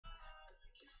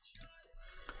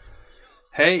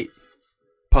Hey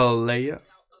player,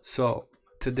 so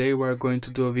today we're going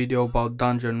to do a video about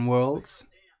dungeon worlds,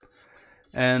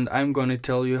 and I'm going to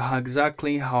tell you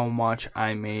exactly how much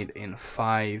I made in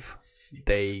 5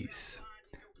 days.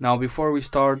 Now before we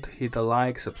start, hit a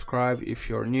like, subscribe if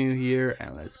you're new here,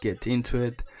 and let's get into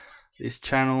it. This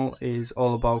channel is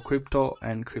all about crypto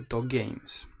and crypto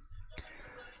games.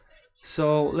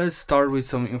 So let's start with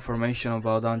some information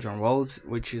about dungeon worlds,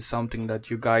 which is something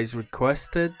that you guys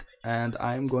requested, and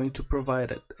I'm going to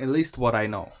provide it, at least what I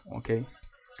know. Okay,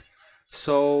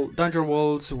 so dungeon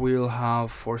worlds will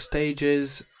have 4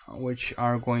 stages, which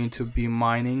are going to be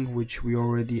mining, which we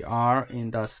already are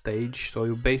in that stage. So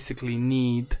you basically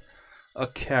need a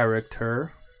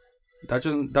character.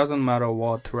 Doesn't matter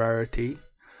what rarity,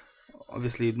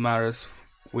 obviously it matters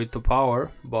with the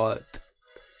power, but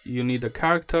you need a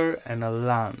character and a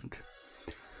land.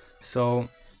 So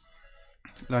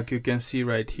like you can see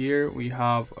right here, we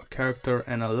have a character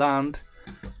and a land,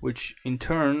 which in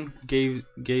turn gives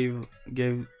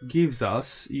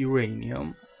us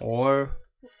uranium or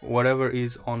whatever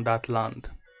is on that land.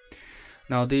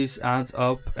 Now this adds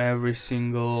up every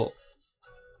single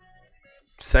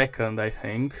second, I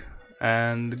think,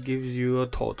 and gives you a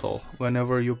total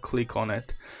whenever you click on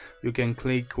it. You can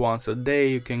click once a day,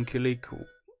 you can click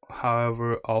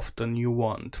however often you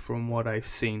want. From what I've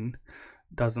seen,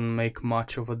 doesn't make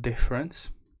much of a difference.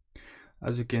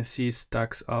 As you can see, it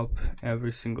stacks up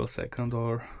every single second,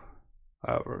 or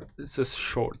however, it's a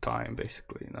short time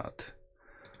basically, not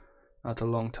a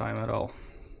long time at all.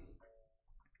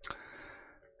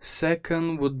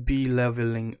 Second would be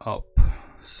leveling up.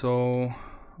 So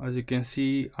as you can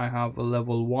see, I have a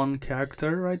level 1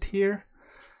 character right here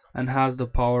and has the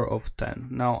power of 10.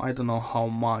 Now I don't know how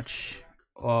much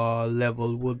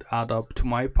level would add up to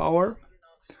my power,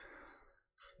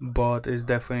 but it's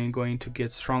definitely going to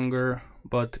get stronger.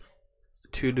 But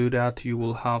to do that, you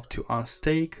will have to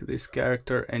unstake this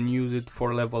character and use it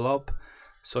for level up,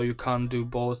 so you can't do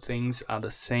both things at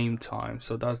the same time.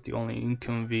 So that's the only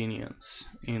inconvenience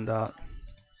in that.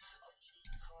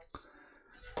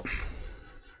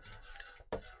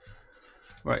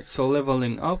 Right, so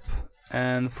leveling up,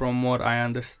 and from what I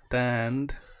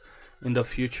understand, in the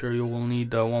future you will need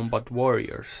the wombat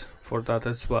warriors for that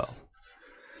as well.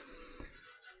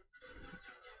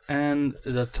 And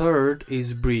the third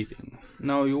is breeding.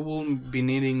 Now you will be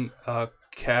needing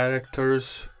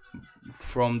characters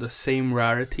from the same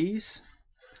rarities,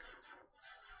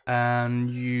 and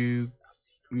you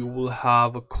will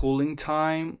have a cooling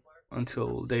time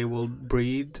until they will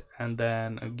breed, and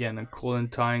then again a cooling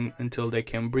time until they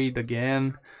can breed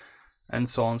again, and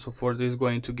so on and so forth. It's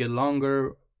going to get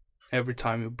longer every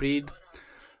time you breed,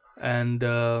 and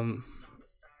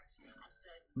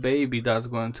baby that's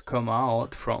going to come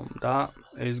out from that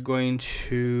is going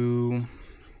to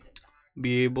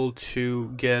be able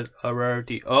to get a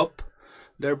rarity up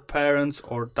their parents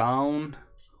or down,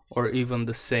 or even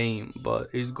the same, but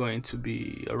it's going to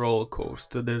be a roller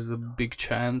coaster. There's a big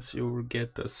chance you will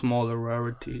get a smaller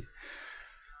rarity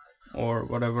or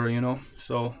whatever, you know,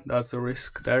 so that's a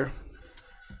risk there.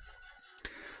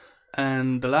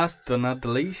 And the last but not the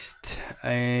least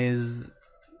is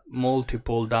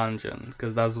multiple dungeon,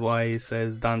 because that's why it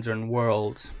says dungeon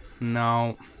worlds.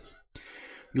 Now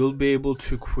you'll be able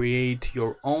to create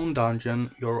your own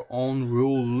dungeon, your own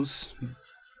rules,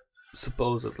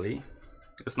 supposedly.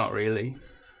 It's not really,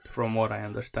 from what I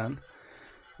understand.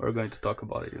 We're going to talk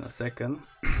about it in a second.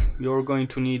 You're going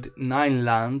to need 9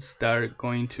 lands that are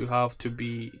going to have to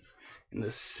be in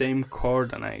the same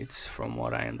coordinates, from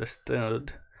what I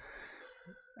understood,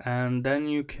 and then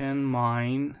you can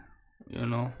mine, you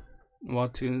know,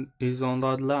 what is on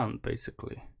that land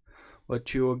basically.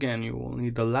 But you will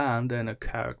need a land and a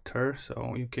character,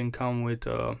 so you can come with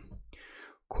a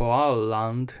koala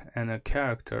land and a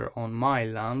character on my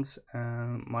lands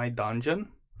and my dungeon,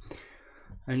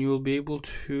 and you will be able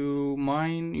to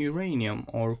mine uranium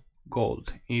or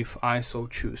gold if I so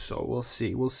choose. So we'll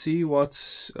see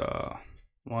what's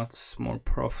more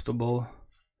profitable,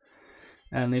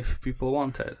 and if people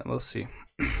want it, we'll see.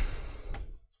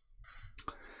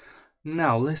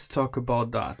 Now let's talk about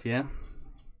that. Yeah,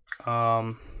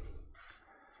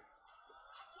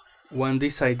 when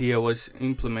this idea was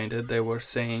implemented, they were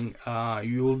saying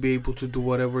you will be able to do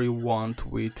whatever you want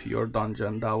with your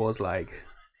dungeon. That was like,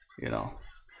 you know,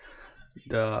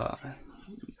 the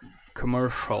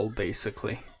commercial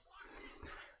basically.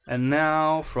 And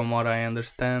now, from what I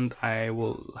understand, I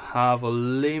will have a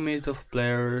limit of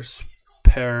players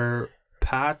per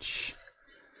patch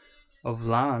of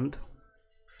land.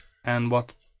 And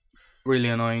what really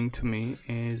annoying to me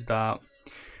is that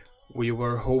we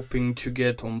were hoping to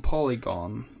get on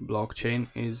Polygon blockchain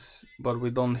but we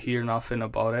don't hear nothing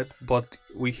about it. But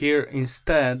we hear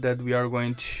instead that we are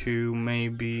going to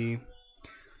maybe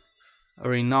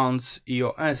renounce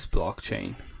EOS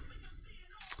blockchain,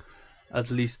 at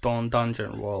least on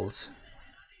Dungeon Worlds.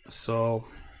 So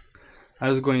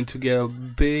that's going to get a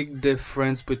big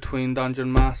difference between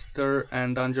Dungeon Master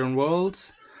and Dungeon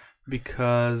Worlds,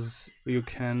 because you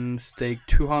can stake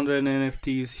 200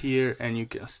 NFTs here and you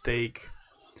can stake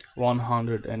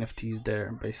 100 NFTs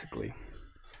there, basically.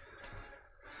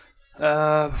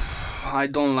 I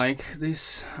don't like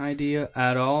this idea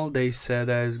at all. They said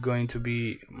that it's going to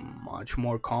be much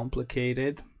more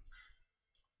complicated,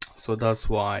 so that's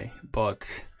why.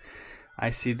 But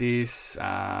I see this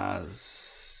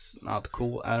as not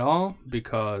cool at all,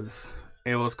 because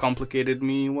it was complicated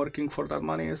me working for that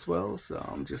money as well. So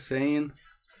I'm just saying,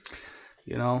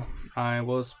 you know, I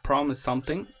was promised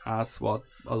something, as what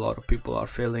a lot of people are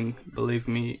feeling. Believe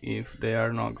me, if they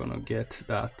are not gonna get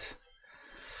that,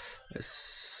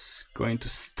 it's going to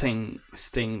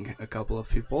sting a couple of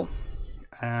people.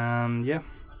 And yeah,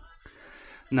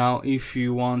 now if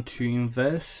you want to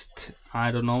invest,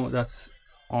 I don't know, that's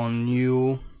on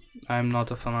you. I'm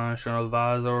not a financial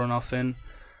advisor or nothing.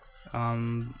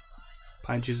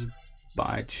 I just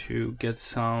buy to get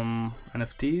some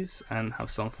NFTs and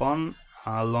have some fun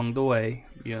along the way,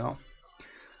 you know.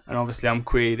 And obviously I'm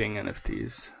creating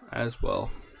NFTs as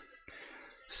well,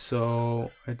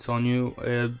 so it's on you.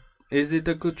 Is it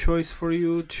a good choice for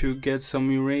you to get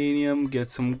some uranium, get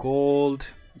some gold,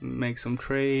 make some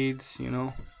trades, you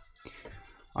know?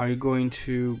 Are you going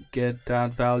to get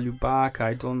that value back?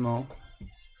 I don't know.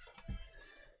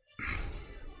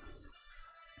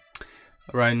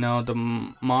 Right now the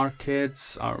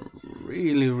markets are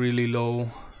really low,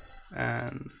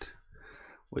 and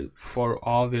for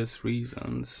obvious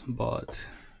reasons, but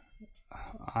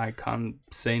I can't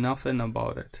say nothing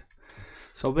about it.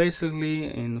 So basically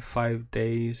in 5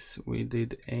 days we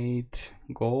did 8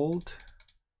 gold,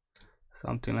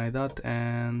 something like that,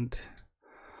 and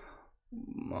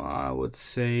I would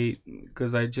say,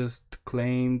 because I just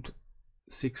claimed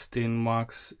 16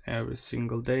 wax every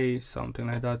single day, something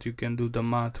like that. You can do the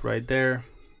math right there.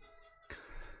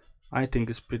 I think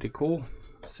it's pretty cool,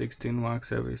 16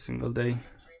 wax every single day,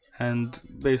 and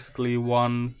basically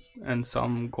 1 and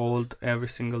some gold every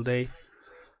single day.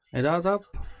 It adds up,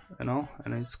 you know,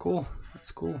 and it's cool.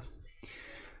 It's cool.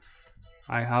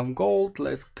 I have gold,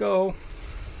 let's go.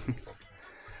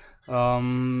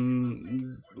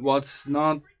 What's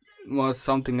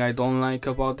something I don't like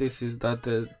about this is that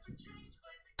the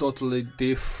totally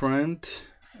different.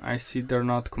 I see they're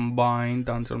not combined,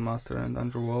 Dungeon Master and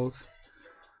Dungeon Worlds.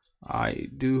 I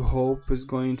do hope it's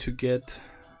going to get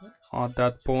at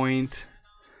that point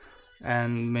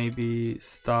and maybe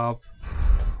stop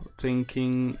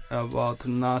thinking about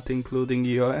not including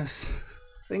EOS.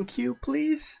 Thank you,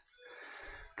 please.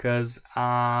 Because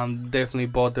definitely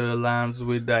bought the lands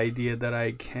with the idea that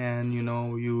I can, you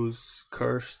know, use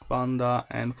Cursed Panda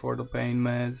and for the pain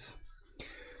meds,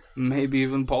 maybe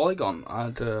even Polygon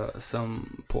at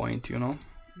some point, you know.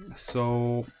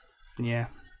 So yeah,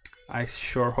 I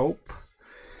sure hope,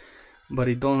 but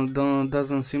it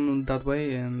doesn't seem that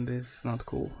way, and it's not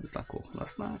cool. It's not cool.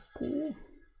 That's not cool.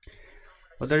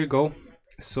 But there you go.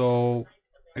 So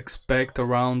expect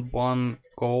around 1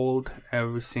 gold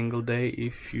every single day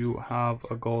if you have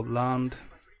a gold land.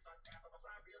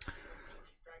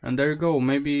 And there you go.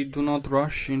 Maybe do not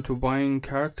rush into buying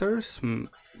characters,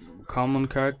 common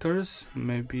characters.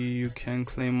 Maybe you can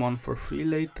claim one for free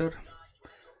later.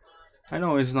 I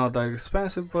know it's not that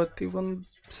expensive, but even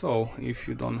so, if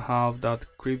you don't have that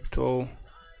crypto,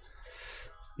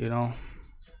 you know,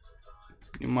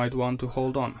 you might want to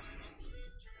hold on.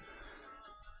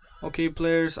 Okay,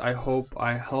 players, I hope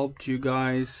I helped you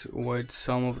guys with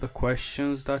some of the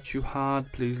questions that you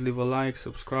had. Please leave a like,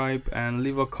 subscribe, and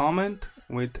leave a comment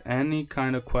with any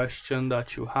kind of question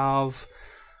that you have.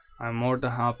 I'm more than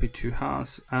happy to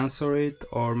answer it,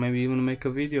 or maybe even make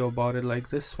a video about it like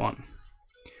this one.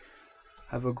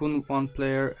 Have a good one,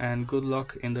 player, and good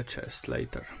luck in the chest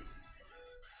later.